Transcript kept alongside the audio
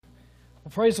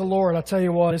Praise the Lord. I tell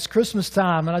you what, it's Christmas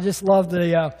time, and I just love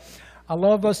I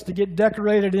love us to get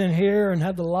decorated in here and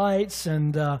have the lights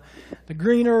and the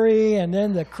greenery and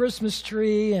then the Christmas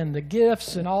tree and the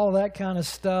gifts and all that kind of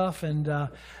stuff. And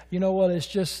you know what? It's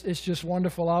just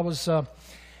wonderful. I was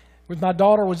with my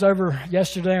daughter was over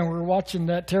yesterday, and we were watching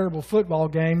that terrible football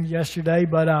game yesterday.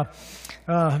 But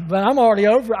I'm already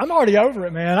over. I'm already over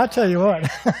it, man. I tell you what.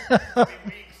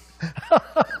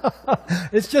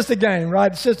 It's just a game, right?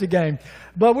 It's just a game.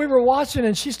 But we were watching,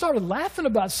 and she started laughing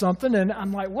about something, and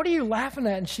I'm like, what are you laughing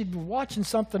at? And she'd been watching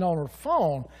something on her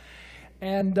phone.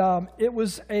 And it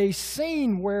was a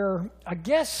scene where I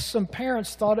guess some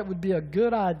parents thought it would be a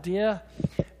good idea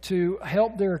to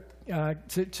help their,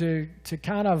 to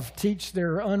kind of teach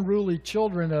their unruly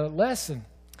children a lesson.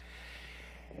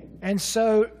 And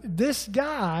so this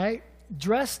guy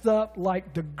dressed up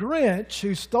like the Grinch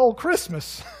who stole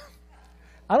Christmas.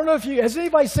 I don't know if has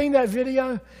anybody seen that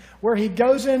video where he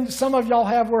goes in, some of y'all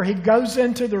have, where he goes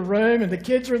into the room and the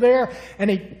kids are there and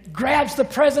he grabs the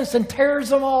presents and tears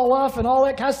them all up and all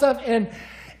that kind of stuff. And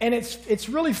it's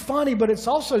really funny, but it's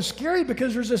also scary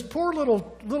because there's this poor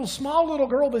small little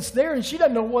girl that's there and she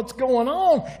doesn't know what's going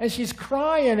on and she's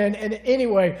crying. And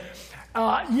anyway,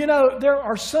 you know, there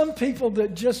are some people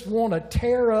that just want to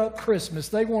tear up Christmas.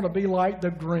 They want to be like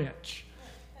the Grinch.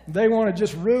 They want to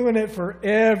just ruin it for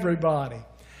everybody.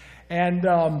 And,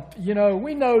 you know,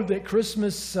 we know that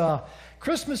Christmas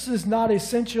is not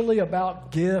essentially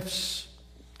about gifts.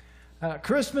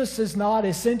 Christmas is not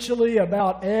essentially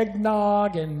about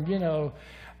eggnog and, you know,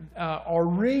 or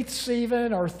wreaths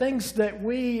even, or things that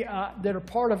that are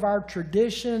part of our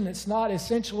tradition. It's not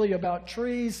essentially about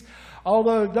trees,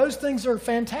 although those things are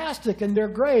fantastic and they're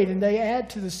great and they add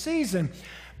to the season.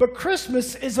 But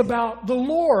Christmas is about the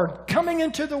Lord coming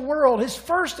into the world, His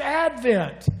first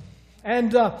advent.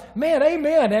 And man,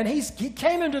 amen. And he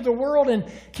came into the world and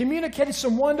communicated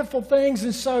some wonderful things.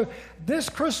 And so this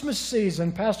Christmas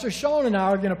season, Pastor Sean and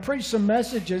I are going to preach some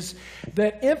messages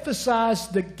that emphasize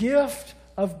the gift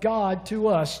of God to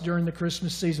us during the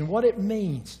Christmas season, what it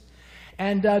means.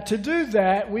 And to do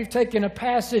that, we've taken a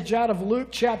passage out of Luke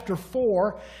chapter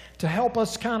 4 to help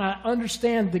us kind of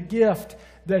understand the gift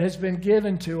that has been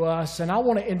given to us. And I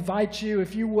want to invite you,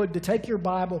 if you would, to take your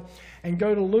Bible and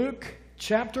go to Luke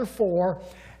chapter 4,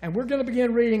 and we're going to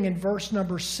begin reading in verse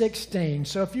number 16.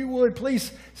 So if you would,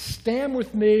 please stand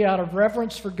with me out of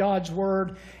reverence for God's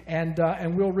Word, and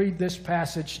we'll read this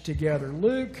passage together.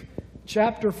 Luke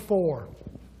chapter 4,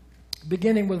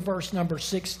 beginning with verse number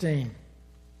 16.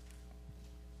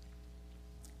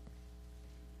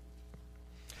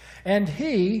 And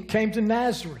he came to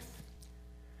Nazareth,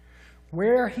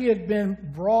 where he had been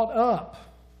brought up.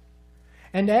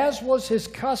 And as was his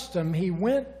custom, he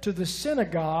went to the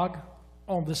synagogue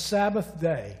on the Sabbath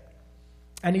day.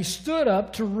 And he stood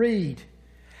up to read.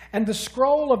 And the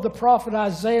scroll of the prophet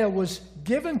Isaiah was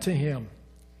given to him.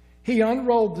 He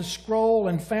unrolled the scroll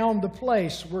and found the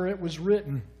place where it was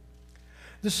written,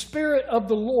 "The Spirit of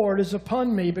the Lord is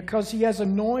upon me, because He has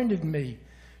anointed me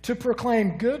to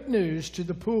proclaim good news to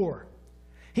the poor.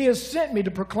 He has sent me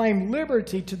to proclaim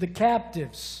liberty to the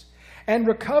captives, and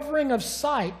recovering of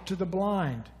sight to the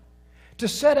blind, to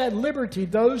set at liberty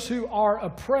those who are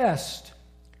oppressed,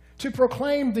 to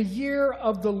proclaim the year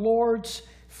of the Lord's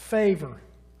favor."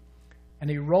 And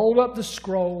he rolled up the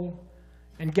scroll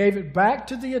and gave it back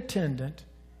to the attendant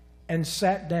and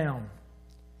sat down.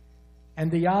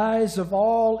 And the eyes of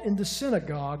all in the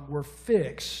synagogue were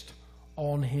fixed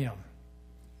on him.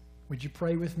 Would you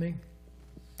pray with me?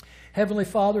 Heavenly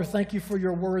Father, thank you for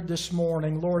your word this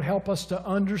morning. Lord, help us to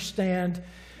understand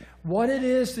what it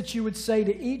is that you would say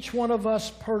to each one of us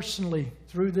personally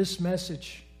through this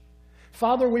message.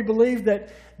 Father, we believe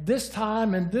that this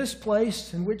time and this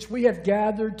place in which we have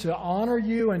gathered to honor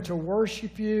you and to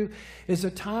worship you is a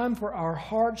time for our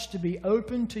hearts to be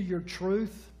open to your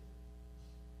truth.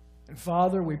 And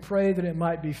Father, we pray that it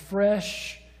might be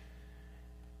fresh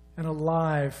and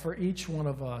alive for each one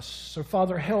of us. So,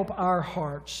 Father, help our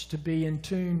hearts to be in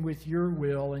tune with your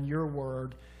will and your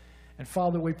word. And,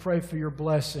 Father, we pray for your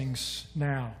blessings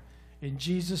now. In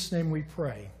Jesus' name we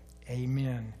pray.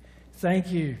 Amen.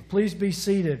 Thank you. Please be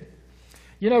seated.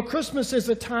 You know, Christmas is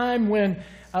a time when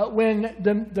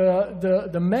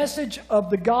the message of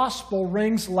the gospel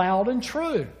rings loud and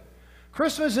true.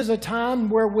 Christmas is a time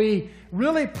where we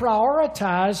really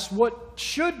prioritize what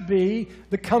should be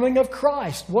the coming of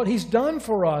Christ, what He's done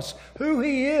for us, who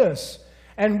He is.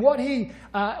 and what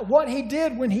he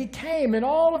did when he came and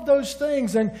all of those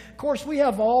things. And of course, we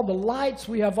have all the lights,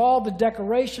 we have all the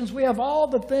decorations, we have all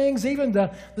the things, even the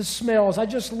smells. I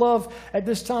just love at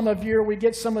this time of year, we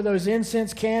get some of those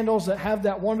incense candles that have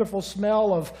that wonderful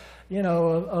smell of,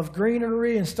 of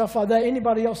greenery and stuff like that.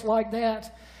 Anybody else like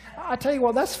that? I tell you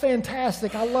what, that's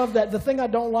fantastic. I love that. The thing I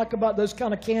don't like about those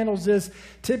kind of candles is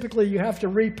typically you have to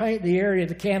repaint the area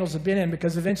the candles have been in,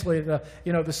 because eventually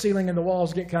the ceiling and the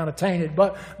walls get kind of tainted.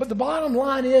 But the bottom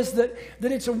line is that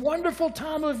it's a wonderful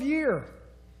time of year.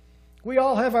 We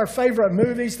all have our favorite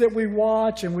movies that we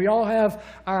watch, and we all have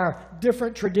our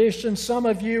different traditions. Some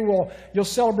of you'll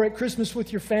celebrate Christmas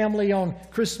with your family on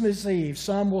Christmas Eve.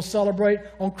 Some will celebrate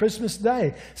on Christmas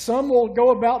Day. Some will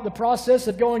go about the process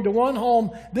of going to one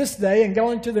home this day and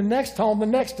going to the next home the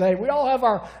next day. We all have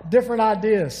our different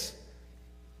ideas.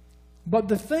 But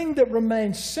the thing that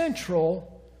remains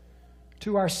central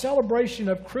to our celebration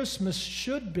of Christmas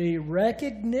should be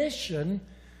recognition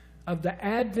of the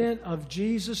advent of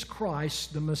Jesus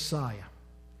Christ, the Messiah.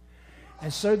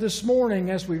 And so this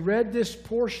morning, as we read this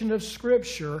portion of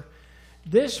Scripture,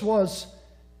 this was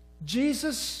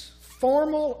Jesus'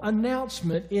 formal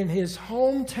announcement in his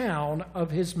hometown of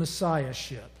his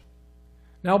Messiahship.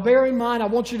 Now, bear in mind, I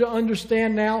want you to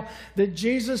understand now that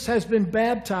Jesus has been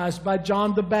baptized by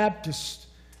John the Baptist.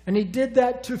 And he did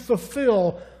that to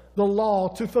fulfill the law,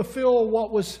 to fulfill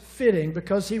what was fitting,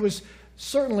 because he was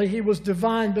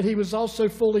divine, but he was also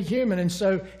fully human. And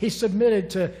so he submitted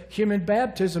to human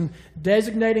baptism,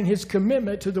 designating his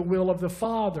commitment to the will of the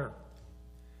Father.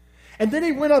 And then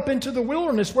he went up into the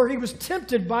wilderness where he was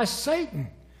tempted by Satan.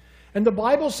 And the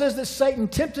Bible says that Satan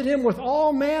tempted him with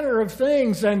all manner of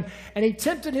things, and he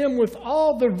tempted him with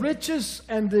all the riches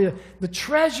and the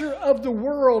treasure of the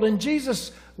world. And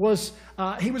Jesus was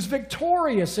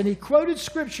victorious, and he quoted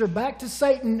Scripture back to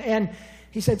Satan, and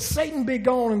he said, "Satan, be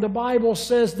gone." And the Bible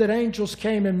says that angels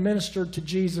came and ministered to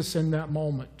Jesus in that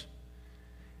moment.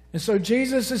 And so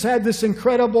Jesus has had this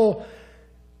incredible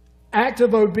act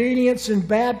of obedience in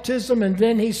baptism, and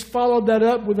then he's followed that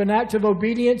up with an act of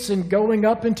obedience in going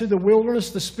up into the wilderness.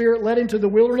 The Spirit led him to the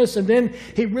wilderness, and then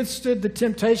he withstood the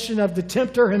temptation of the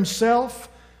tempter himself,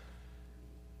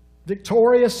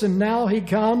 victorious, and now he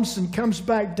comes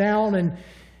back down, and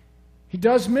he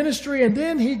does ministry, and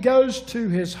then he goes to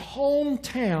his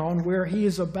hometown where he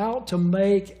is about to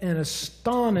make an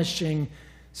astonishing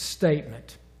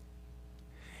statement.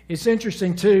 It's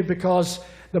interesting, too, because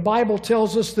the Bible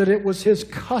tells us that it was his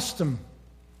custom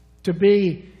to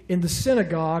be in the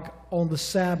synagogue on the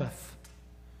Sabbath.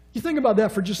 You think about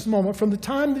that for just a moment. From the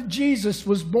time that Jesus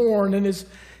was born and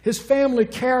his family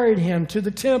carried him to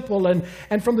the temple,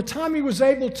 and from the time he was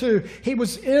able to, he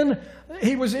was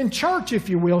in church, if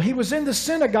you will. He was in the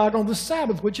synagogue on the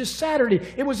Sabbath, which is Saturday.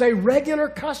 It was a regular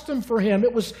custom for him.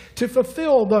 It was to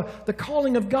fulfill the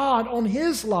calling of God on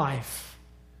his life.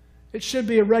 It should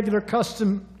be a regular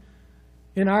custom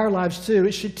in our lives too.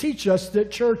 It should teach us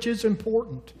that church is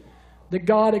important, that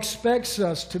God expects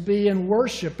us to be in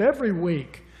worship every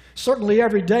week. Certainly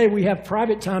every day we have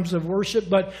private times of worship,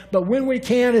 but when we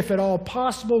can, if at all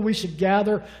possible, we should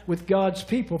gather with God's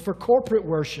people for corporate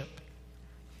worship.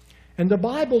 And the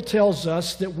Bible tells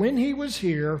us that when he was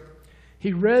here,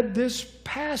 he read this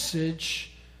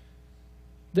passage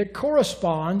that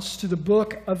corresponds to the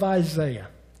book of Isaiah.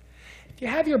 If you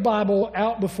have your Bible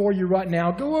out before you right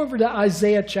now, go over to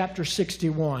Isaiah chapter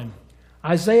 61.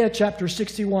 Isaiah chapter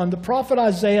 61, the prophet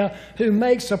Isaiah, who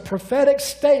makes a prophetic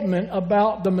statement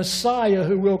about the Messiah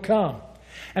who will come.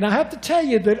 And I have to tell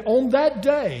you that on that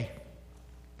day,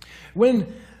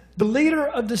 when the leader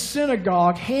of the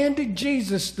synagogue handed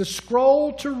Jesus the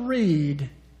scroll to read,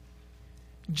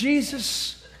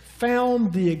 Jesus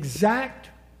found the exact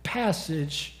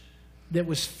passage that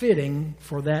was fitting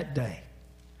for that day.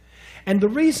 And the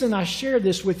reason I share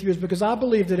this with you is because I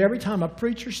believe that every time a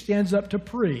preacher stands up to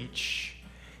preach,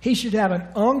 he should have an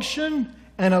unction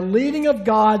and a leading of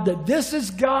God that this is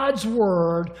God's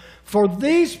word for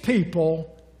these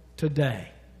people today.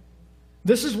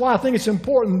 This is why I think it's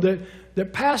important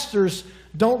that pastors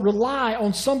don't rely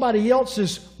on somebody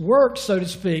else's work, so to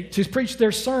speak, to preach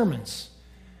their sermons.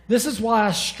 This is why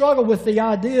I struggle with the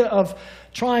idea of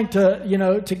trying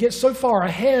to get so far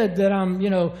ahead that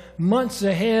I'm, months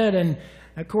ahead. And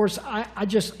of course, I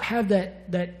just have that,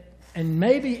 and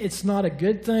maybe it's not a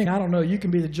good thing. I don't know. You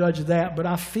can be the judge of that. But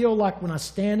I feel like when I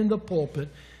stand in the pulpit,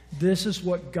 this is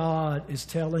what God is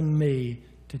telling me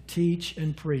to teach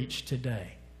and preach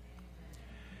today.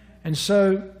 And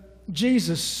so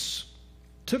Jesus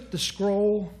took the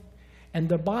scroll, and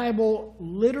the Bible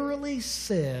literally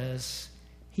says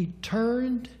he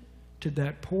turned to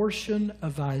that portion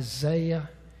of Isaiah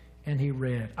And he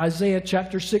read Isaiah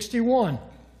chapter 61,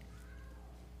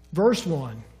 verse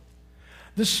 1.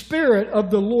 The Spirit of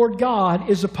the Lord God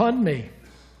is upon me,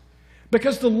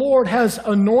 because the Lord has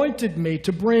anointed me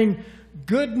to bring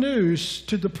good news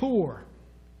to the poor.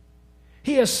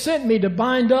 He has sent me to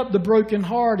bind up the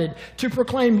brokenhearted, to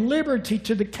proclaim liberty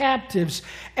to the captives,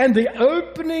 and the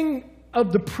opening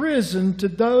of the prison to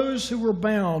those who were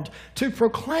bound, to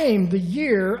proclaim the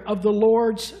year of the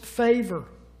Lord's favor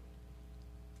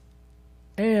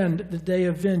and the day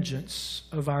of vengeance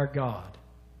of our God,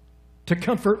 to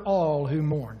comfort all who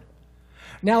mourn.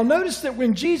 Now notice that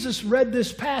when Jesus read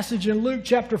this passage in Luke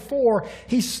chapter 4,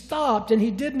 he stopped and he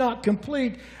did not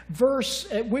complete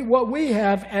what we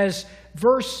have as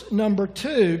verse number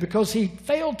 2, because he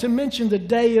failed to mention the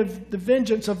day of the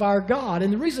vengeance of our God.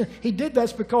 And the reason he did that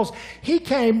is because he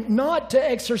came not to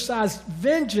exercise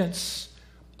vengeance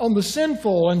on the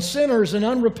sinful and sinners and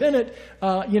unrepentant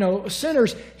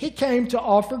sinners. He came to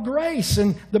offer grace.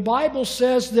 And the Bible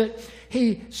says that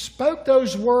he spoke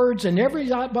those words and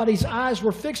everybody's eyes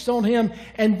were fixed on him.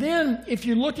 And then if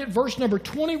you look at verse number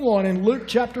 21 in Luke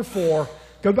chapter 4,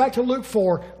 go back to Luke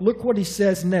 4, look what he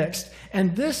says next.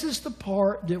 And this is the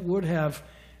part that would have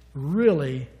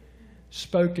really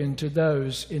spoken to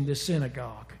those in the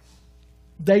synagogue.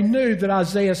 They knew that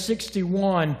Isaiah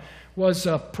 61 was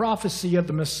a prophecy of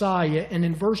the Messiah. And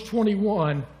in verse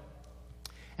 21,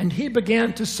 and he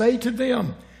began to say to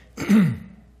them,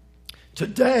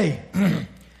 Today,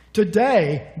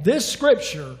 this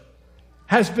scripture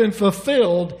has been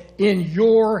fulfilled in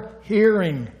your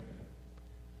hearing.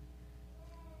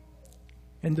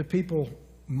 And the people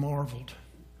marveled.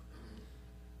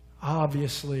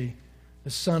 Obviously, the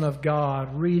Son of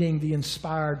God reading the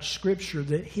inspired scripture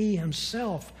that he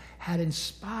himself had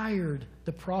inspired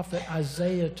the prophet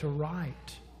Isaiah to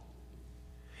write.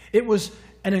 It was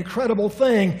an incredible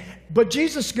thing. But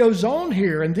Jesus goes on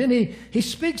here, and then he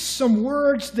speaks some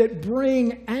words that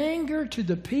bring anger to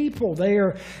the people. They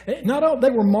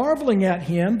were marveling at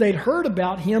him. They'd heard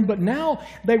about him, but now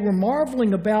they were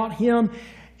marveling about him.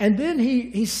 And then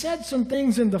he said some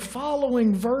things in the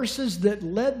following verses that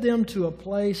led them to a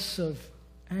place of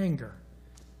anger.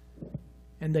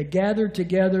 And they gathered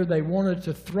together. They wanted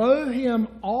to throw him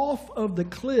off of the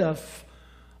cliff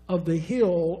of the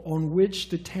hill on which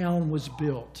the town was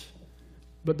built.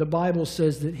 But the Bible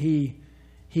says that he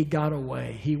got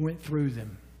away. He went through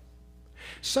them.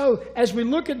 So as we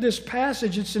look at this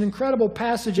passage, it's an incredible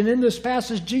passage. And in this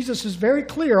passage, Jesus is very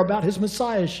clear about his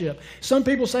messiahship. Some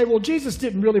people say, well, Jesus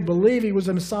didn't really believe he was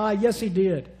a Messiah. Yes, he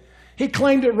did. He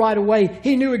claimed it right away.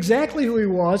 He knew exactly who he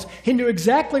was. He knew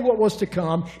exactly what was to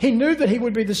come. He knew that he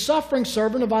would be the suffering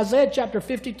servant of Isaiah chapter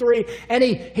 53. And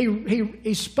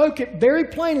he spoke it very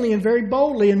plainly and very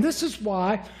boldly. And this is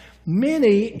why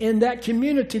many in that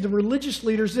community, the religious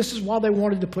leaders, this is why they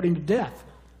wanted to put him to death.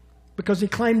 Because he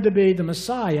claimed to be the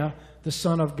Messiah, the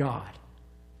Son of God.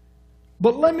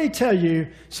 But let me tell you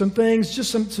some things,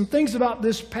 just some things about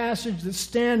this passage that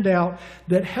stand out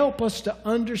that help us to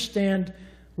understand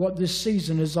what this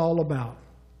season is all about.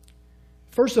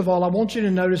 First of all, I want you to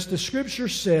notice the scripture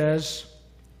says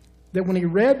that when he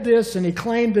read this and he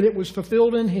claimed that it was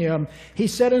fulfilled in him, he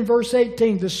said in verse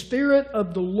 18, the Spirit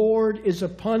of the Lord is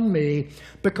upon me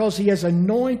because he has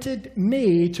anointed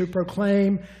me to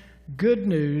proclaim good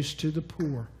news to the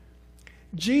poor.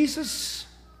 Jesus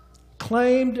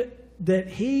claimed that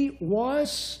he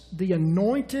was the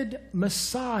anointed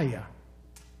Messiah.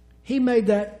 He made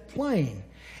that plain.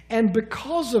 And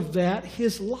because of that,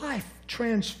 his life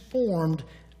transformed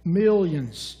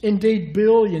millions, indeed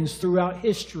billions throughout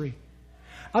history.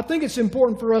 I think it's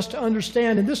important for us to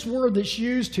understand, and this word that's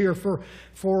used here for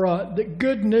the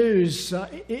good news,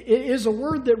 it is a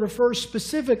word that refers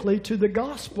specifically to the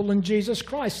gospel in Jesus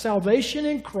Christ, salvation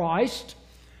in Christ,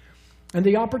 and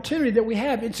the opportunity that we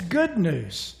have. It's good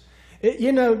news.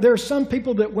 There are some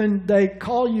people that when they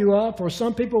call you up, or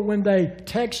some people when they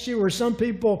text you, or some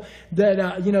people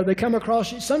that, they come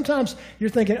across you, sometimes you're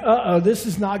thinking, this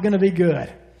is not going to be good.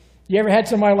 You ever had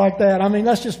somebody like that? I mean,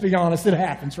 let's just be honest, it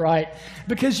happens, right?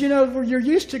 Because,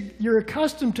 you're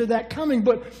accustomed to that coming,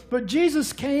 but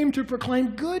Jesus came to proclaim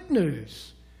good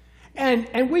news.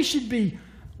 And we should be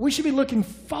looking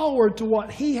forward to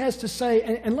what he has to say.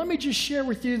 And let me just share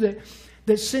with you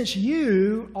that since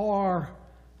you are,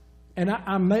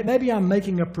 and maybe I'm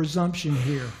making a presumption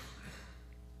here,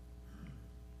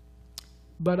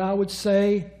 but I would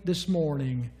say this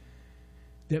morning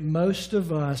that most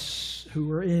of us who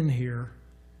are in here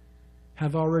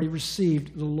have already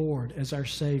received the Lord as our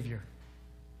Savior.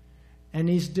 And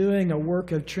he's doing a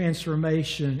work of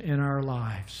transformation in our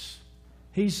lives.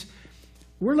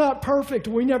 We're not perfect.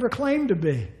 We never claim to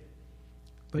be.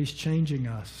 but He's changing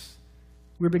us.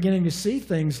 We're beginning to see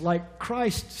things like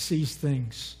Christ sees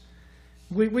things.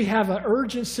 We have an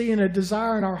urgency and a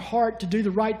desire in our heart to do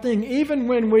the right thing. Even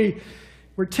when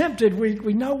we're tempted,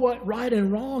 we know what right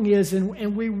and wrong is,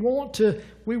 and we want to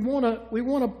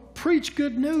preach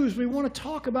good news. We want to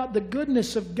talk about the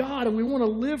goodness of God, and we want to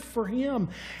live for Him.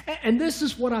 And this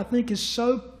is what I think is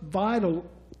so vital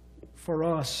for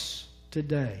us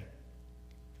today.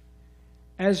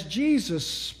 As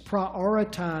Jesus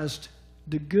prioritized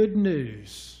the good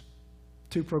news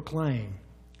to proclaim,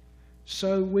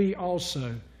 so we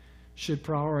also should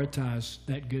prioritize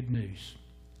that good news.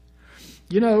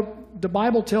 You know, the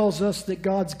Bible tells us that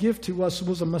God's gift to us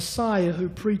was a Messiah who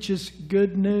preaches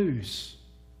good news.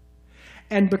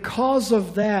 And because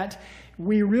of that,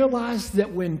 we realize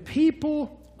that when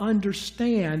people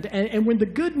understand, and when the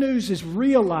good news is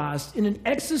realized in an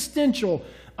existential,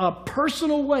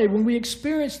 personal way, when we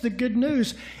experience the good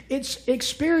news, it's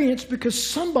experienced because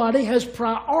somebody has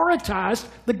prioritized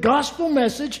the gospel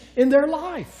message in their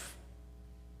life.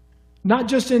 Not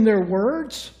just in their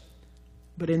words,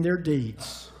 but in their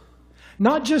deeds.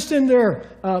 Not just in their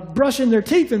brushing their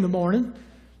teeth in the morning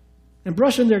and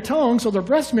brushing their tongue so their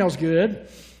breath smells good.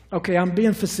 Okay, I'm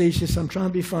being facetious. I'm trying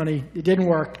to be funny. It didn't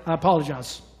work. I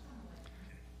apologize.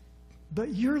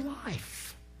 But your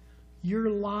life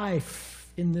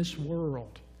in this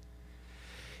world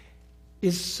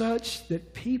is such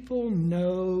that people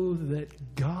know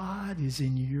that God is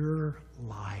in your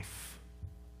life,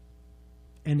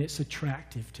 and it's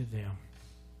attractive to them.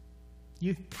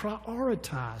 You've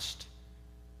prioritized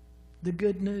the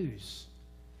good news.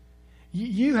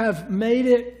 You have made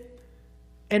it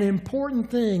an important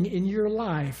thing in your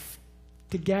life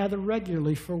to gather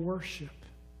regularly for worship,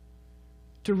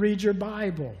 to read your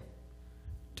Bible,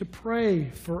 to pray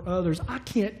for others. I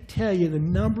can't tell you the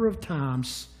number of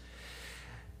times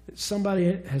that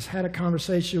somebody has had a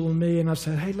conversation with me and I've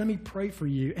said, hey, let me pray for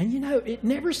you. And you know, it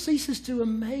never ceases to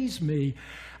amaze me.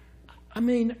 I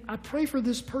mean, I pray for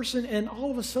this person and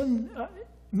all of a sudden,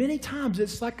 many times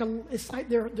it's like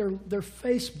their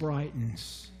face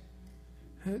brightens.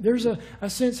 There's a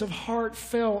sense of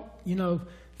heartfelt,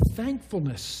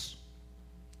 thankfulness.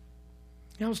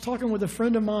 I was talking with a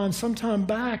friend of mine some time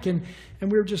back, and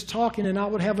we were just talking, and I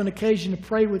would have an occasion to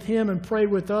pray with him and pray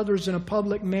with others in a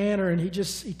public manner, and he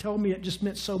told me it just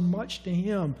meant so much to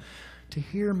him to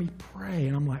hear me pray.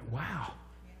 And I'm like, wow.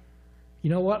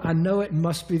 You know what? I know it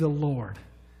must be the Lord,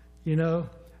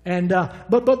 And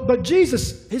but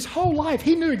Jesus, his whole life,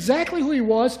 he knew exactly who he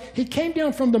was. He came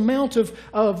down from the mount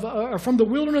from the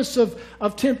wilderness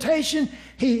of temptation.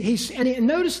 He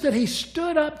noticed that he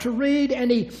stood up to read, and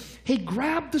he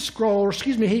grabbed the scroll,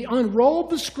 he unrolled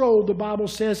the scroll, the Bible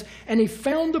says, and he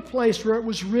found the place where it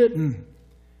was written.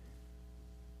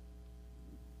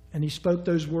 And he spoke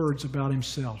those words about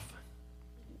himself.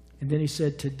 And then he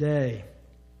said, today,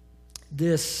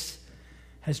 this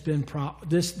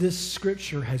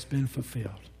scripture has been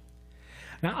fulfilled.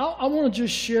 Now, I want to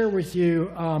just share with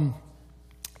you,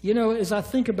 as I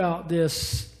think about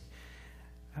this,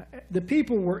 the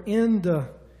people were in the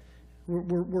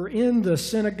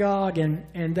synagogue,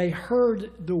 and they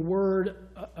heard the word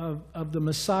of the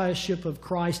Messiahship of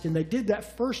Christ, and they did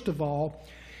that first of all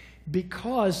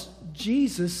because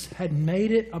Jesus had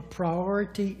made it a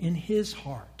priority in his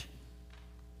heart.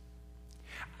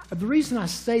 The reason I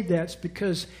say that is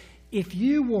because if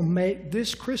you will make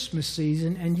this Christmas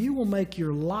season, and you will make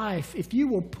your life, if you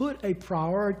will put a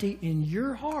priority in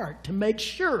your heart to make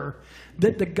sure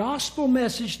that the gospel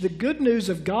message, the good news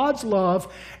of God's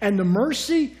love and the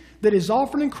mercy that is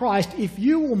offered in Christ, if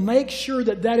you will make sure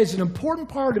that that is an important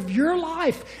part of your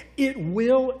life, it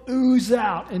will ooze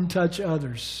out and touch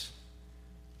others.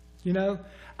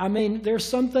 There's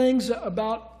some things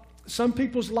about some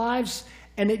people's lives,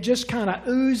 and it just kind of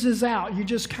oozes out. You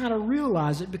just kind of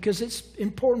realize it because it's an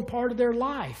important part of their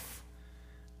life.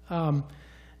 And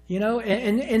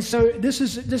so this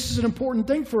is an important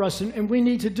thing for us, and we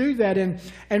need to do that.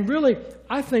 And really,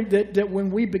 I think that when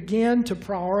we begin to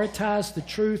prioritize the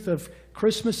truth of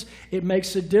Christmas, it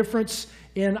makes a difference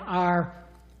in our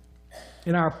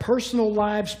personal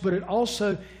lives, but it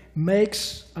also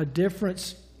makes a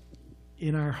difference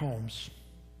in our homes.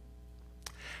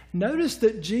 Notice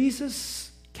that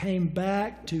Jesus came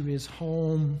back to his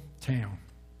hometown.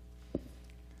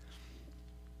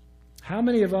 How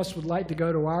many of us would like to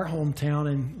go to our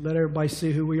hometown and let everybody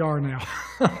see who we are now?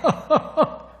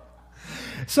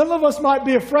 Some of us might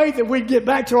be afraid that we'd get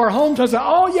back to our hometowns and say,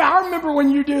 oh yeah, I remember when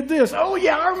you did this. Oh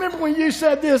yeah, I remember when you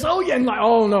said this. Oh yeah, and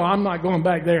oh no, I'm not going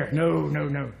back there.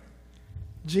 No.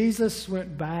 Jesus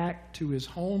went back to his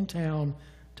hometown,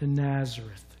 to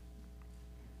Nazareth.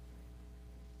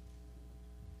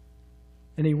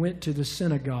 and he went to the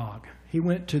synagogue. He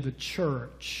went to the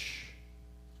church,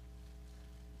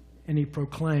 and he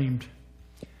proclaimed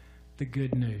the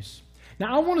good news.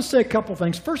 Now, I want to say a couple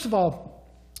things. First of all,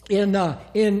 in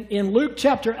Luke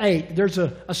chapter 8, there's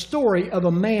a story of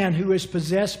a man who is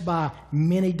possessed by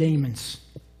many demons.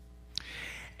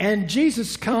 And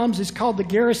Jesus comes, he's called the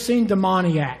Gerasene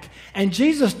demoniac. And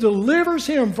Jesus delivers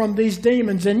him from these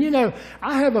demons. And you know,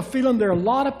 I have a feeling there are a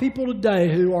lot of people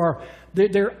today who are,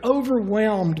 they're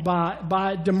overwhelmed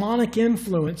by demonic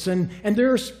influence. And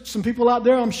there's some people out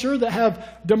there, I'm sure, that have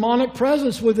demonic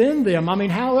presence within them. I mean,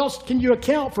 how else can you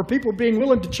account for people being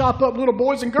willing to chop up little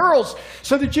boys and girls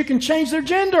so that you can change their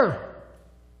gender?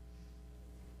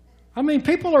 I mean,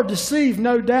 people are deceived,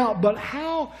 no doubt, but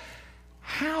how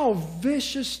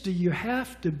vicious do you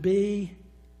have to be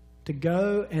to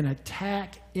go and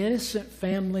attack innocent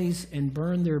families and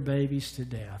burn their babies to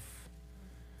death?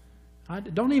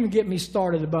 Don't even get me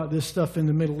started about this stuff in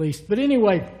the Middle East. But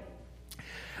anyway,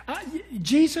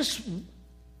 Jesus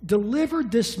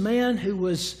delivered this man who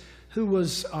was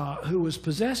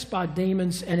possessed by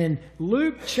demons. And in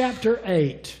Luke chapter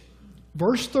 8,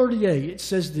 verse 38, it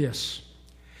says this: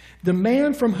 the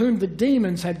man from whom the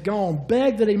demons had gone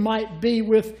begged that he might be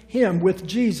with him, with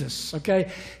Jesus.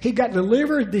 Okay? He got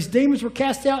delivered. These demons were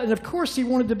cast out. And of course, he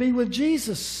wanted to be with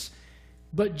Jesus.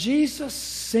 But Jesus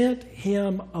sent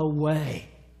him away.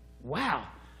 Wow.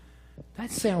 That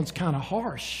sounds kind of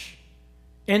harsh.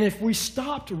 And if we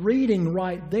stopped reading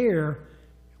right there,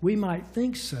 we might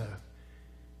think so.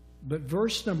 But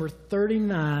verse number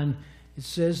 39, it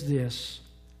says this: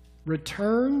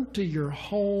 return to your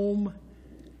home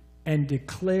and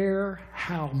declare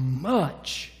how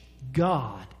much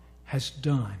God has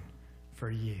done for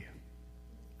you.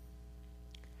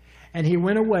 And he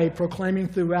went away proclaiming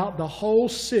throughout the whole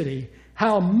city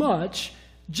how much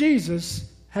Jesus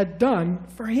had done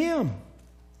for him.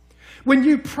 When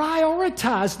you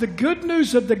prioritize the good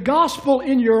news of the gospel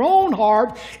in your own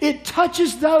heart, it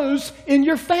touches those in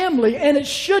your family, and it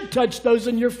should touch those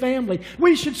in your family.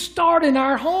 We should start in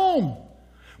our home.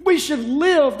 We should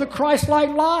live the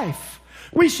Christ-like life.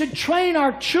 We should train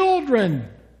our children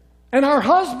and our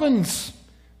husbands,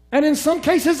 and in some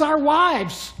cases our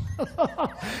wives,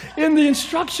 in the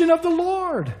instruction of the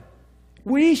Lord.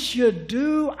 We should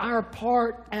do our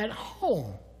part at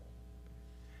home.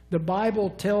 The Bible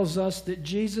tells us that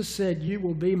Jesus said, "You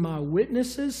will be my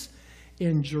witnesses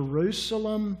in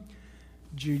Jerusalem,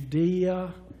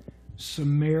 Judea,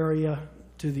 Samaria,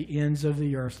 to the ends of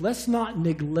the earth." Let's not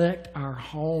neglect our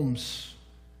homes.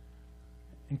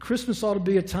 And Christmas ought to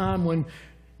be a time when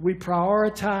we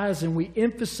prioritize and we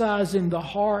emphasize in the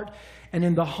heart and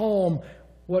in the home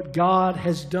what God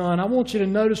has done. I want you to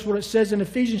notice what it says in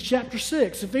Ephesians chapter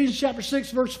 6. Ephesians chapter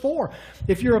 6, verse 4.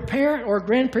 If you're a parent or a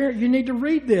grandparent, you need to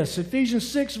read this. Ephesians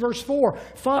 6, verse 4.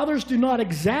 Fathers, do not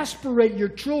exasperate your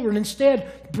children.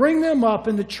 Instead, bring them up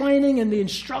in the training and the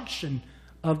instruction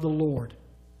of the Lord.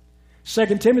 2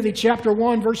 Timothy chapter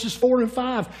 1, verses 4 and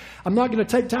 5. I'm not going to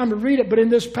take time to read it, but in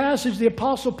this passage, the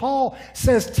Apostle Paul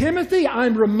says, "Timothy,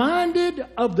 I'm reminded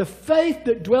of the faith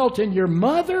that dwelt in your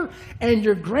mother and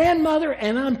your grandmother,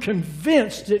 and I'm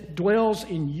convinced it dwells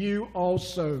in you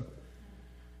also."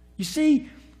 You see,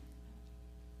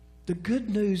 the good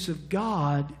news of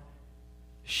God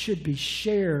should be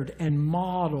shared and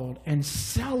modeled and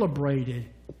celebrated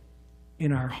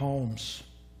in our homes.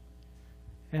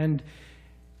 And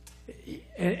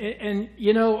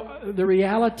you know, the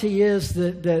reality is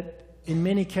that in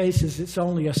many cases it's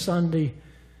only a Sunday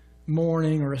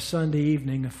morning or a Sunday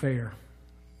evening affair.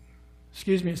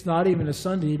 Excuse me, it's not even a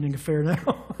Sunday evening affair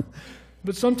now.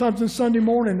 But sometimes on Sunday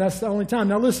morning, that's the only time.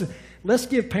 Now listen, let's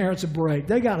give parents a break.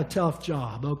 They got a tough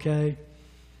job, okay?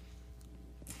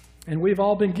 And we've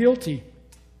all been guilty.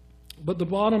 But the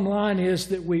bottom line is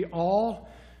that we all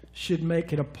should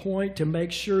make it a point to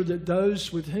make sure that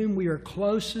those with whom we are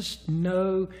closest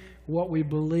know what we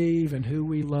believe and who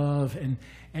we love.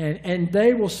 And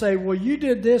they will say, "Well, you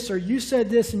did this or you said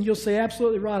this," and you'll say,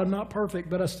 "Absolutely right, I'm not perfect,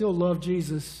 but I still love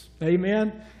Jesus."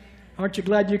 Amen? Aren't you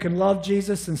glad you can love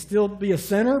Jesus and still be a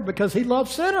sinner? Because he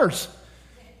loves sinners.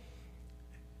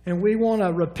 And we want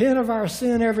to repent of our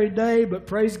sin every day, but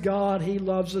praise God, he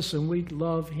loves us and we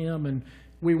love him, and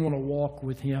we want to walk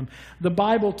with him. The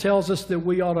Bible tells us that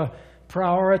we ought to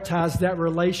prioritize that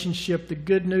relationship, the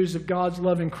good news of God's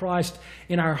love in Christ,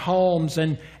 in our homes,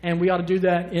 and we ought to do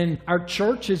that in our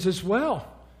churches as well.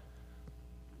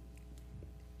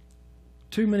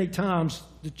 Too many times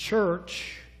the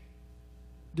church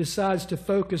decides to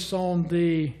focus on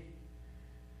the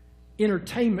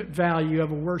entertainment value of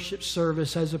a worship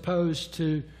service as opposed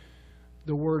to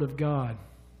the Word of God.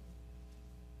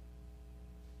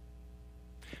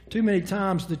 Too many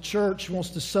times the church wants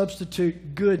to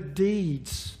substitute good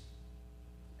deeds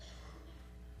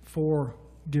for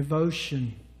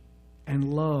devotion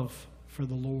and love for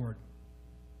the Lord.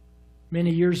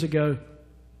 Many years ago,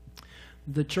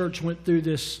 the church went through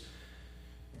this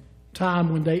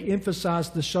time when they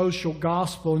emphasized the social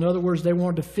gospel. In other words, they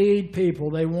wanted to feed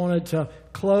people. They wanted to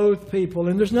clothe people.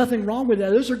 And there's nothing wrong with that.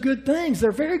 Those are good things.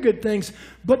 They're very good things.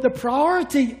 But the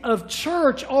priority of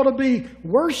church ought to be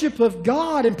worship of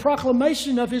God and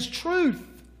proclamation of His truth.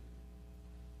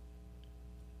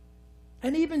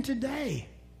 And even today,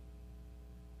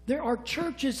 there are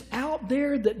churches out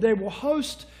there that they will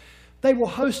host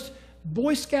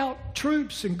Boy Scout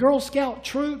troops and Girl Scout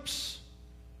troops.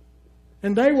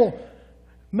 And they will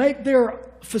make their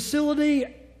facility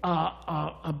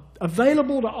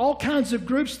available to all kinds of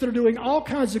groups that are doing all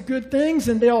kinds of good things,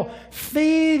 and they'll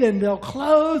feed and they'll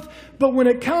clothe. But when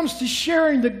it comes to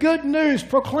sharing the good news,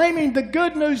 proclaiming the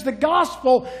good news, the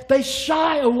gospel, they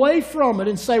shy away from it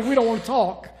and say, we don't want to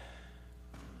talk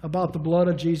about the blood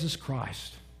of Jesus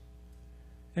Christ.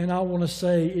 And I want to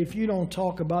say, if you don't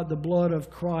talk about the blood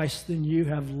of Christ, then you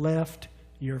have left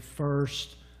your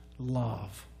first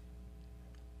love.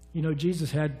 You know,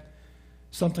 Jesus had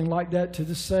something like that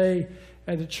to say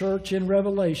at the church in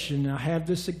Revelation. I have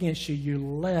this against you. You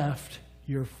left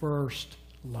your first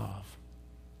love.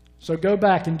 So go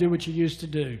back and do what you used to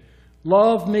do.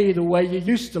 Love me the way you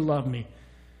used to love me.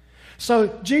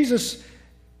 So Jesus,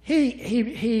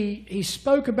 he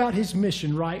spoke about His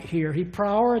mission right here. He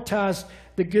prioritized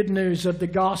the good news of the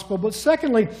gospel. But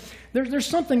secondly, there's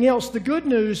something else. The good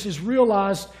news is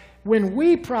realized when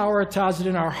we prioritize it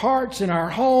in our hearts, in our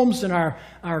homes, in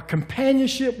our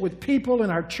companionship with people,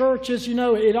 in our churches. You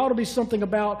know, it ought to be something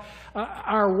about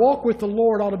our walk with the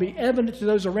Lord ought to be evident to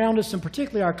those around us, and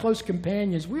particularly our close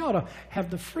companions. We ought to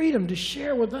have the freedom to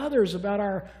share with others about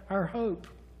our hope.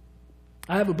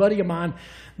 I have a buddy of mine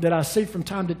that I see from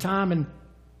time to time, and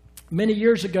many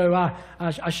years ago,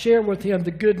 I shared with him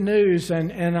the good news,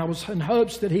 and I was in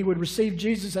hopes that he would receive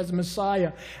Jesus as a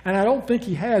Messiah. And I don't think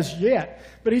he has yet,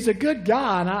 but he's a good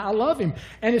guy, and I love him.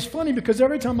 And it's funny because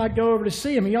every time I go over to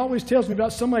see him, he always tells me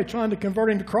about somebody trying to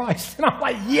convert him to Christ. And I'm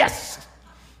like, yes!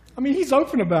 I mean, he's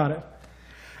open about it.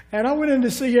 And I went in to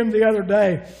see him the other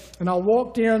day, and I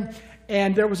walked in,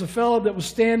 and there was a fellow that was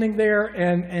standing there,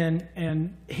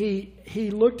 and he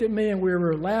looked at me, and we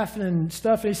were laughing and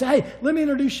stuff. And he said, "Hey, let me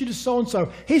introduce you to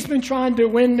so-and-so. He's been trying to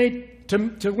win me to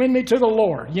the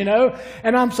Lord, you know."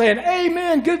 And I'm saying,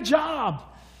 "Amen, good job."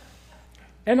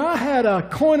 And I had a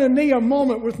koinonia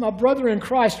moment with my brother in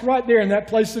Christ right there in that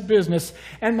place of business.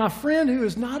 And my friend who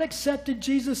has not accepted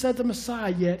Jesus as the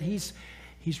Messiah yet, he's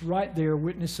right there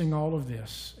witnessing all of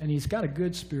this. And he's got a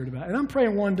good spirit about it. And I'm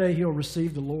praying one day he'll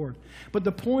receive the Lord. But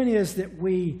the point is that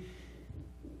when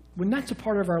that's a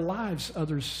part of our lives,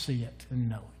 others see it and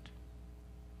know it.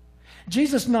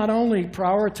 Jesus not only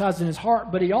prioritized in his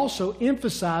heart, but he also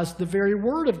emphasized the very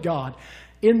word of God.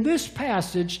 In this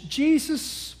passage,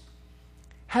 Jesus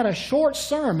had a short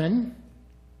sermon,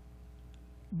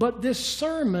 but this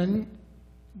sermon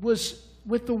was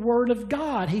with the word of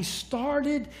God. He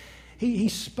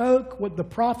spoke what the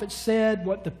prophet said,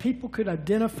 what the people could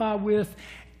identify with.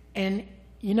 And,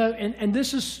 you know, and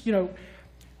this is, you know,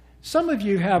 some of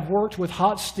you have worked with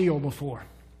hot steel before.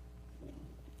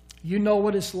 You know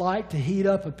what it's like to heat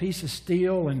up a piece of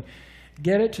steel and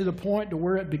get it to the point to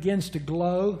where it begins to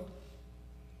glow.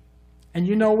 And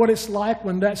you know what it's like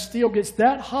when that steel gets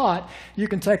that hot, you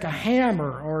can take a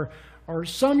hammer or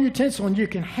some utensil and you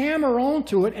can hammer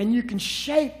onto it and you can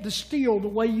shape the steel the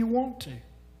way you want to.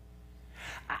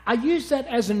 I use that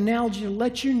as an analogy to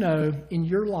let you know in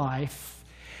your life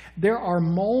there are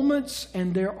moments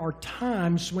and there are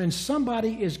times when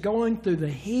somebody is going through the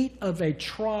heat of a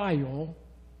trial,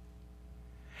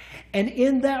 and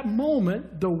in that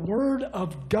moment the Word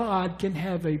of God can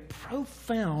have a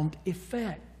profound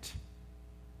effect.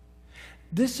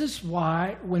 This is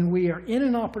why when we are in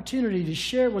an opportunity to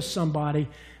share with somebody,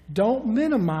 don't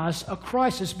minimize a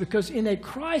crisis, because in a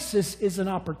crisis is an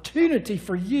opportunity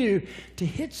for you to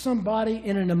hit somebody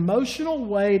in an emotional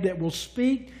way that will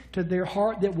speak to their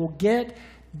heart, that will get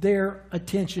their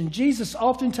attention. Jesus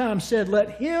oftentimes said,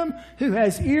 "Let him who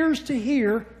has ears to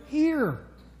hear, hear."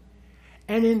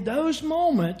 And in those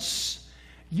moments,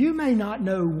 you may not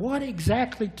know what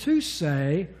exactly to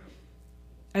say,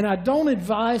 and I don't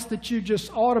advise that you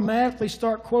just automatically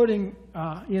start quoting,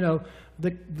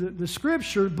 the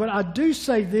scripture, but I do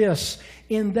say this: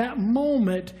 in that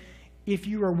moment, if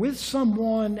you are with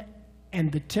someone and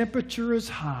the temperature is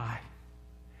high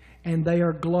and they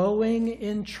are glowing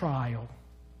in trial,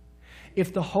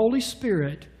 if the Holy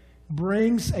Spirit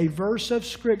brings a verse of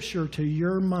Scripture to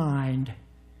your mind,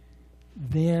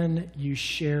 then you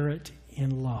share it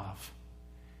in love.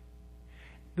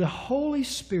 The Holy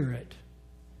Spirit,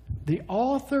 the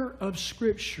author of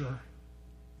Scripture,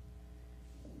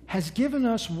 has given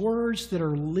us words that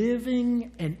are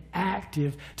living and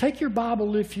active. Take your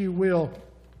Bible, if you will,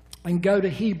 and go to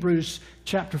Hebrews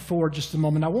chapter 4 just a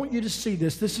moment. I want you to see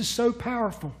this. This is so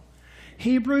powerful.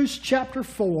 Hebrews chapter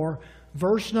 4,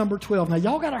 verse number 12. Now,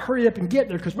 y'all got to hurry up and get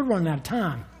there because we're running out of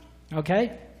time.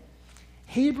 Okay?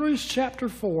 Hebrews chapter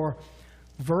 4,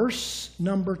 verse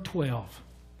number 12.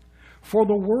 For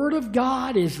the Word of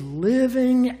God is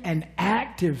living and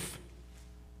active,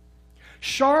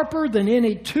 sharper than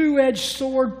any two-edged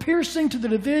sword, piercing to the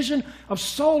division of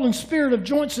soul and spirit, of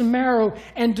joints and marrow,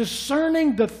 and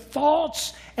discerning the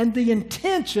thoughts and the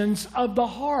intentions of the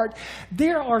heart.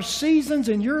 There are seasons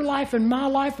in your life and my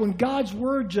life when God's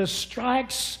Word just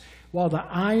strikes while the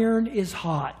iron is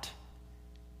hot.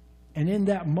 And in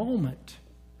that moment,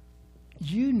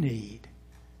 you need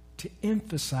to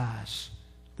emphasize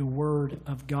the Word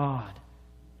of God.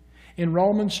 In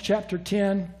Romans chapter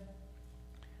 10,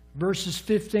 verses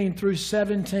 15 through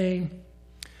 17,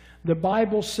 the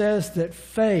Bible says that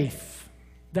faith,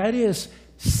 that is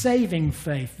saving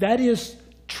faith, that is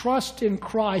trust in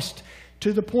Christ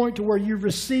to the point to where you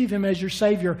receive Him as your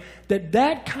Savior,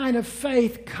 that kind of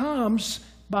faith comes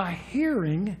by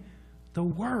hearing the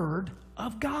Word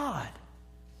of God.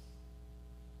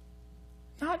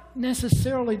 Not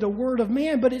necessarily the Word of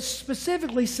man, but it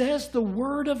specifically says the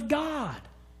Word of God.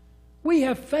 We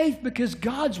have faith because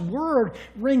God's Word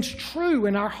rings true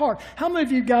in our heart. How many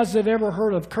of you guys have ever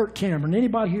heard of Kirk Cameron?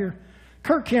 Anybody here?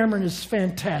 Kirk Cameron is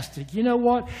fantastic. You know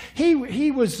what?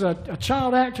 He was a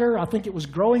child actor. I think it was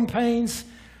Growing Pains.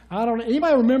 I don't know.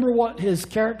 Anybody remember what his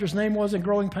character's name was in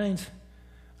Growing Pains?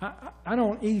 I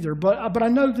don't either. But I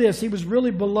know this. He was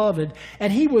really beloved.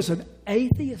 And he was an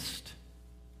atheist.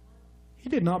 He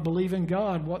did not believe in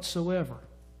God whatsoever.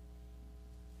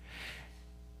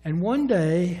 And one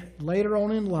day, later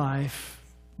on in life,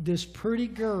 this pretty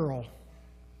girls,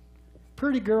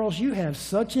 you have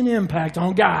such an impact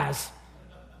on guys.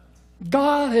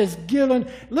 God has given,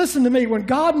 listen to me, when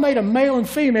God made a male and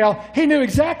female, He knew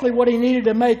exactly what He needed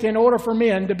to make in order for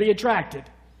men to be attracted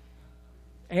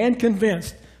and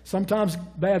convinced. Sometimes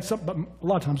bad, but a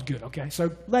lot of times good, okay?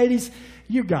 So, ladies,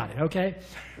 you got it, okay?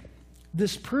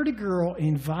 This pretty girl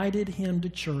invited him to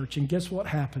church, and guess what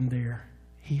happened there?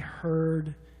 He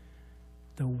heard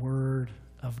the Word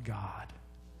of God.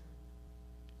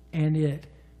 And it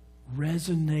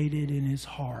resonated in his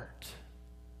heart.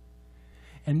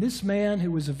 And this man,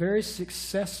 who was a very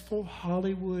successful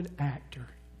Hollywood actor,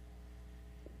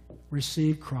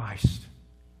 received Christ.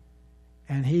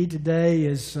 And he today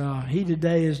is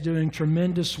doing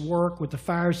tremendous work with the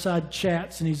Fireside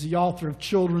Chats, and he's the author of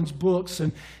children's books,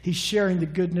 and he's sharing the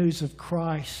good news of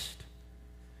Christ.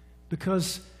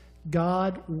 Because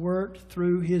God worked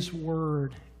through His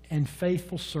Word and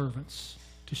faithful servants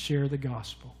to share the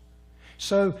gospel.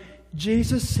 So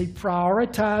Jesus, He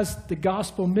prioritized the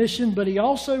gospel mission, but He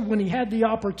also, when He had the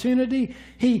opportunity,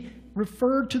 He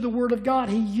referred to the Word of God.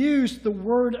 He used the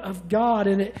Word of God,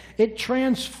 and it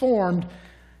transformed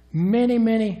many,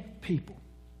 many people.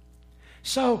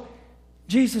 So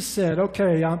Jesus said,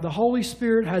 okay, the Holy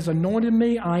Spirit has anointed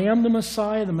me. I am the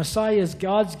Messiah. The Messiah is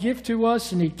God's gift to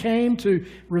us, and He came to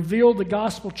reveal the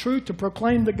gospel truth, to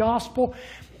proclaim the gospel.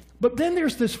 But then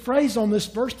there's this phrase on this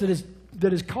verse that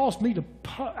has caused me to,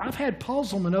 I've had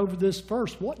puzzlement over this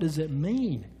verse. What does it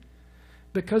mean?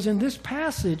 Because in this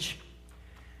passage,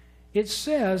 it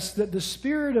says that the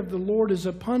Spirit of the Lord is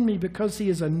upon me because He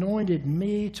has anointed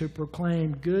me to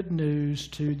proclaim good news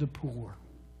to the poor.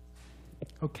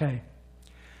 Okay.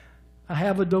 I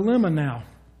have a dilemma now.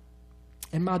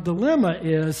 And my dilemma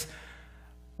is,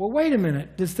 well, wait a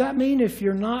minute. Does that mean if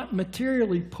you're not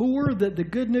materially poor that the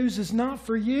good news is not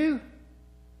for you?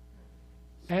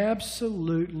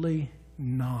 Absolutely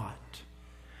not.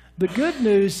 The good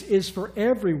news is for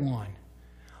everyone.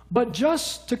 But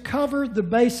just to cover the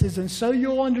bases, and so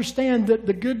you'll understand that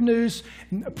the good news,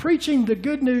 preaching the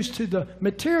good news to the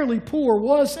materially poor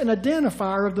was an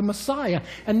identifier of the Messiah.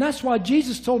 And that's why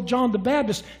Jesus told John the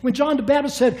Baptist, when John the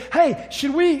Baptist said, hey,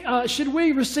 should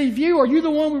we receive you? Are you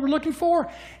the one we were looking for?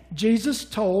 Jesus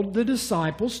told the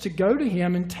disciples to go to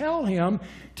him and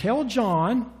tell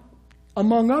John,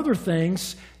 among other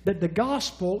things, that the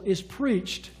gospel is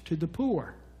preached to the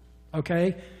poor.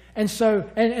 Okay? And so,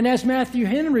 and as Matthew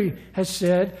Henry has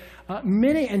said,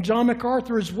 many, and John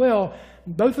MacArthur as well,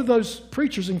 both of those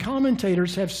preachers and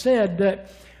commentators have said that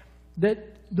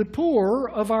the poor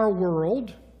of our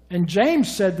world And James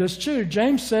said this too.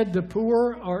 James said the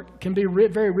poor can be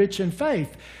very rich in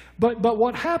faith. But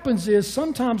what happens is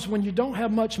sometimes when you don't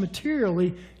have much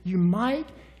materially, you might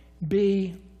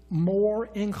be more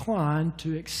inclined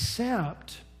to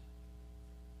accept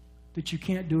that you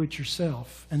can't do it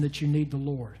yourself and that you need the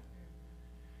Lord.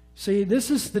 See,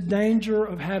 this is the danger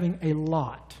of having a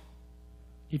lot.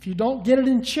 If you don't get it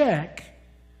in check,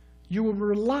 you will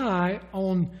rely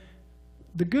on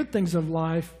the good things of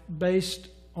life based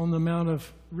on the amount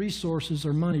of resources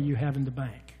or money you have in the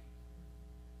bank.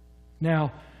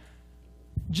 Now,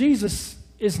 Jesus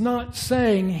is not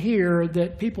saying here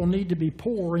that people need to be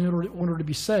poor in order to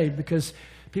be saved, because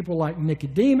people like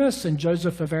Nicodemus and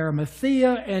Joseph of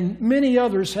Arimathea and many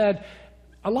others had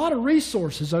a lot of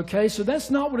resources, okay? So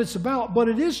that's not what it's about. But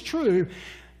it is true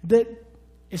that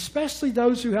especially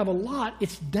those who have a lot,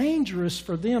 it's dangerous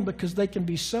for them because they can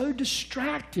be so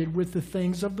distracted with the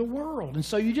things of the world. And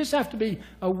so you just have to be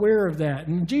aware of that.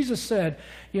 And Jesus said,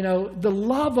 you know, the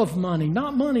love of money,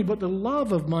 not money, but the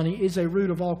love of money is a root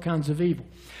of all kinds of evil.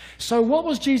 So what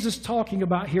was Jesus talking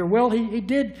about here? Well, he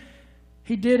did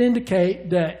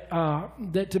indicate that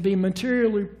that to be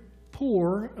materially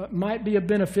poor might be a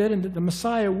benefit, and that the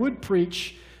Messiah would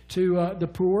preach to the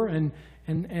poor,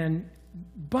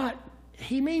 but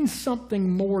he means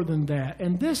something more than that.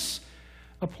 And this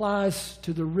applies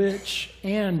to the rich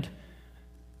and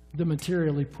the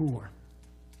materially poor.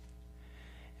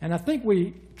 And I think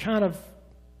we kind of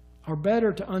are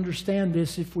better to understand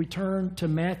this if we turn to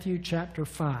Matthew chapter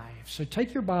 5. So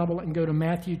take your Bible and go to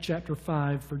Matthew chapter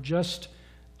 5 for just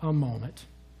a moment.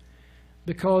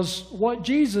 Because what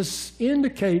Jesus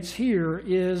indicates here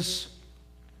is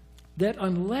that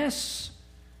unless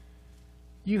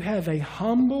you have a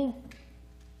humble,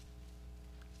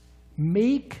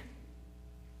 meek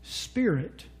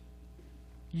spirit,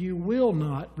 you will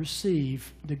not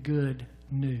receive the good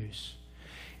news.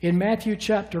 In Matthew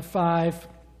chapter 5,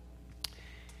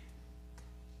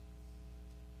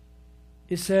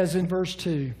 it says in verse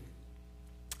 2,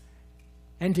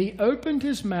 "And he opened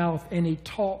his mouth and he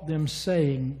taught them,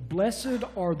 saying, Blessed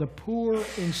are the poor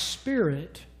in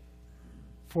spirit,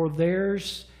 for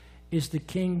theirs is the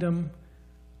kingdom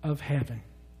of heaven."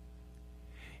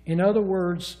 In other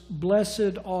words,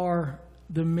 blessed are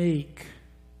the meek.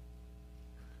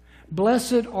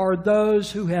 Blessed are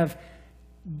those who have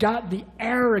got the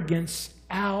arrogance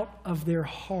out of their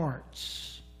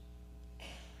hearts.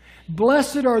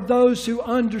 Blessed are those who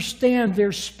understand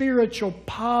their spiritual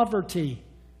poverty.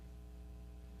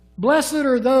 Blessed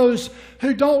are those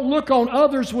who don't look on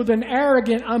others with an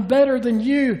arrogant, "I'm better than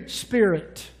you"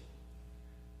 spirit.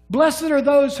 Blessed are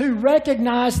those who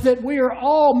recognize that we are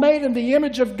all made in the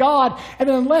image of God, and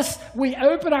unless we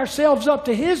open ourselves up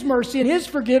to His mercy and His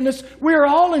forgiveness, we are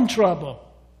all in trouble.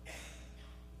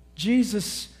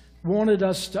 Jesus wanted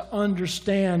us to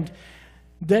understand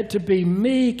that to be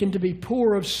meek and to be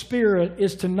poor of spirit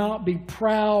is to not be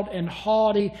proud and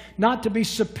haughty, not to be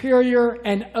superior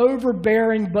and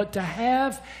overbearing, but to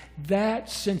have that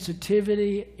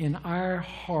sensitivity in our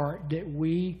heart that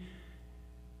we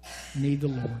need the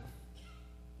Lord.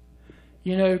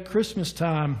 You know, Christmas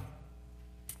time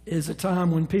is a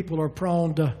time when people are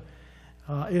prone to,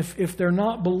 if they're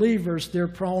not believers, they're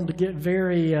prone to get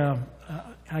very,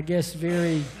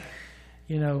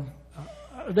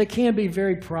 they can be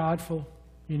very prideful,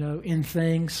 in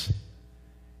things.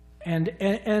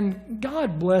 And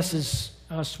God blesses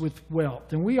us with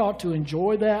wealth, and we ought to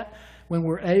enjoy that when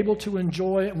we're able to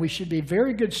enjoy it, and we should be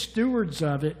very good stewards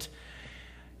of it.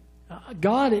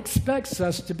 God expects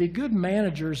us to be good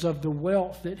managers of the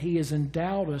wealth that He has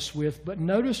endowed us with. But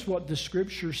notice what the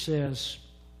Scripture says,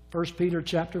 1 Peter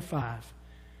chapter 5.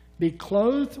 "Be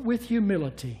clothed with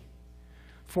humility,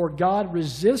 for God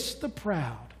resists the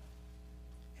proud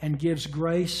and gives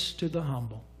grace to the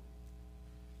humble."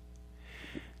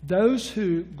 Those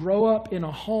who grow up in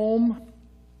a home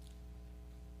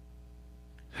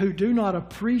who do not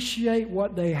appreciate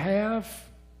what they have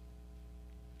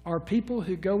are people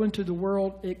who go into the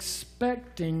world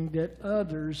expecting that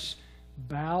others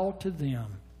bow to them.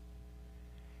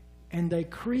 And they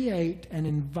create an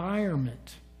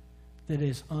environment that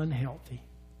is unhealthy.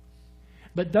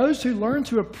 But those who learn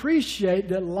to appreciate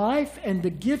that life and the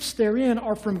gifts therein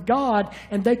are from God,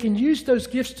 and they can use those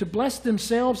gifts to bless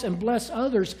themselves and bless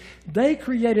others, they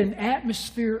create an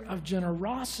atmosphere of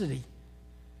generosity.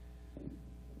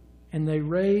 And they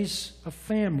raise a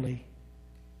family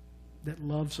that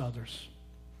loves others.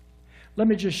 Let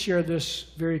me just share this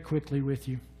very quickly with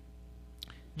you.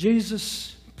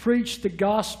 Jesus preached the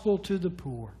gospel to the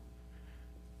poor,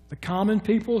 the common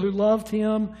people who loved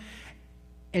Him,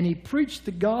 and He preached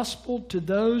the gospel to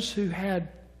those who had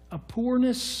a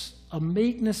poorness, a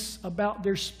meekness about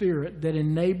their spirit that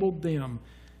enabled them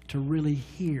to really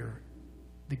hear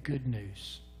the good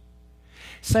news.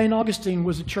 St. Augustine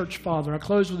was a church father. I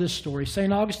close with this story.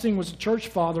 St. Augustine was a church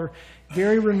father,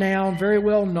 very renowned, very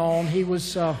well known.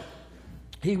 He's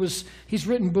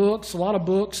written books, a lot of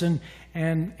books,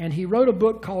 and he wrote a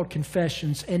book called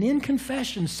Confessions. And in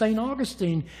Confessions, St.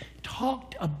 Augustine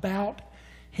talked about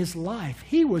his life.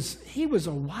 He was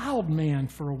a wild man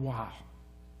for a while.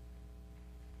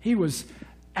 He was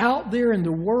out there in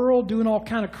the world doing all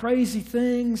kind of crazy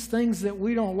things that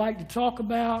we don't like to talk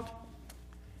about.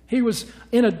 He was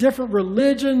in a different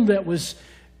religion that was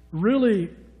really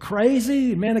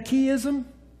crazy, Manichaeism.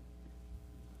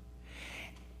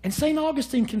 And St.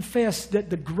 Augustine confessed that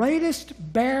the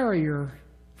greatest barrier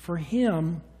for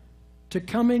him to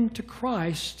coming to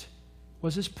Christ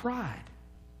was his pride.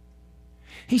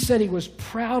 He said he was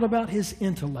proud about his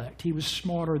intellect. He was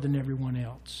smarter than everyone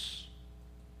else.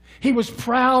 He was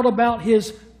proud about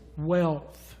his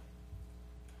wealth.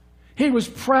 He was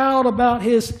proud about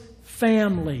his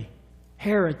family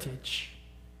heritage.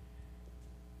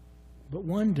 But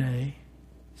one day,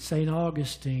 St.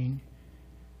 Augustine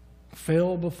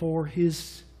fell before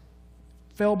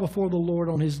the Lord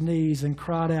on his knees and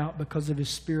cried out because of his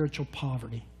spiritual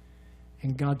poverty.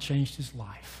 And God changed his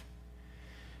life.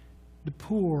 The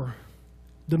poor,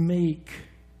 the meek,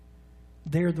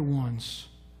 they're the ones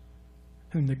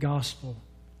whom the gospel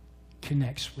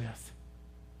connects with.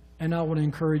 And I want to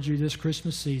encourage you this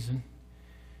Christmas season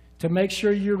to make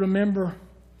sure you remember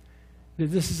that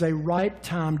this is a ripe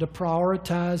time to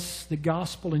prioritize the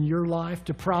gospel in your life,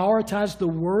 to prioritize the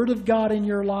Word of God in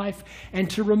your life, and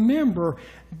to remember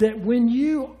that when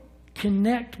you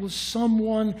connect with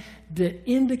someone that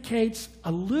indicates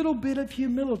a little bit of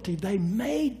humility, they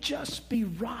may just be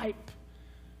ripe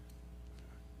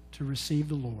to receive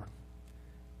the Lord.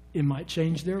 It might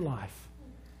change their life,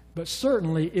 but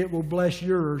certainly it will bless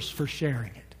yours for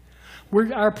sharing it.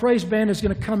 Our praise band is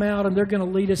going to come out, and they're going to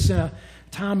lead us in a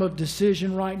time of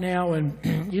decision right now. And,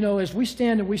 as we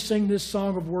stand and we sing this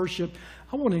song of worship,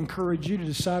 I want to encourage you to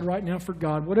decide right now for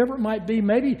God, whatever it might be.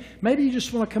 Maybe you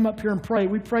just want to come up here and pray.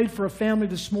 We prayed for a family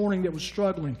this morning that was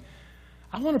struggling.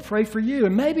 I want to pray for you.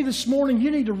 And maybe this morning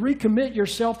you need to recommit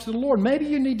yourself to the Lord. Maybe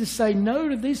you need to say no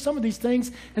to some of these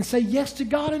things and say yes to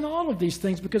God in all of these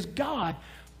things, because God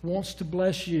wants to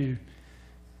bless you,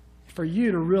 for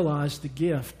you to realize the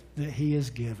gift that He has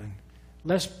given.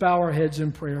 Let's bow our heads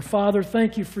in prayer. Father,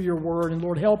 thank you for your word. And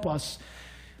Lord, help us.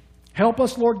 Help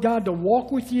us, Lord God, to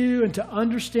walk with you and to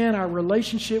understand our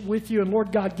relationship with you. And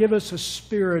Lord God, give us a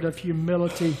spirit of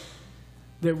humility,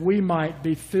 that we might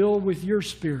be filled with your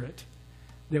Spirit,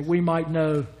 that we might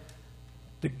know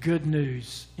the good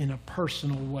news in a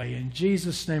personal way. In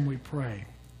Jesus' name we pray.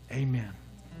 Amen.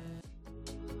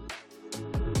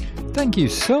 Thank you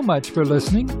so much for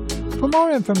listening. For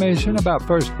more information about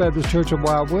First Baptist Church of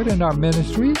Wildwood and our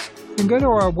ministries, you can go to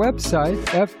our website,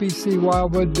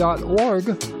 fbcwildwood.org,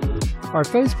 our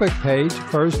Facebook page,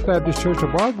 First Baptist Church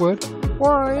of Wildwood,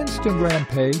 or our Instagram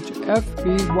page,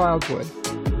 FB Wildwood.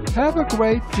 Have a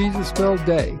great Jesus-filled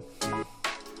day.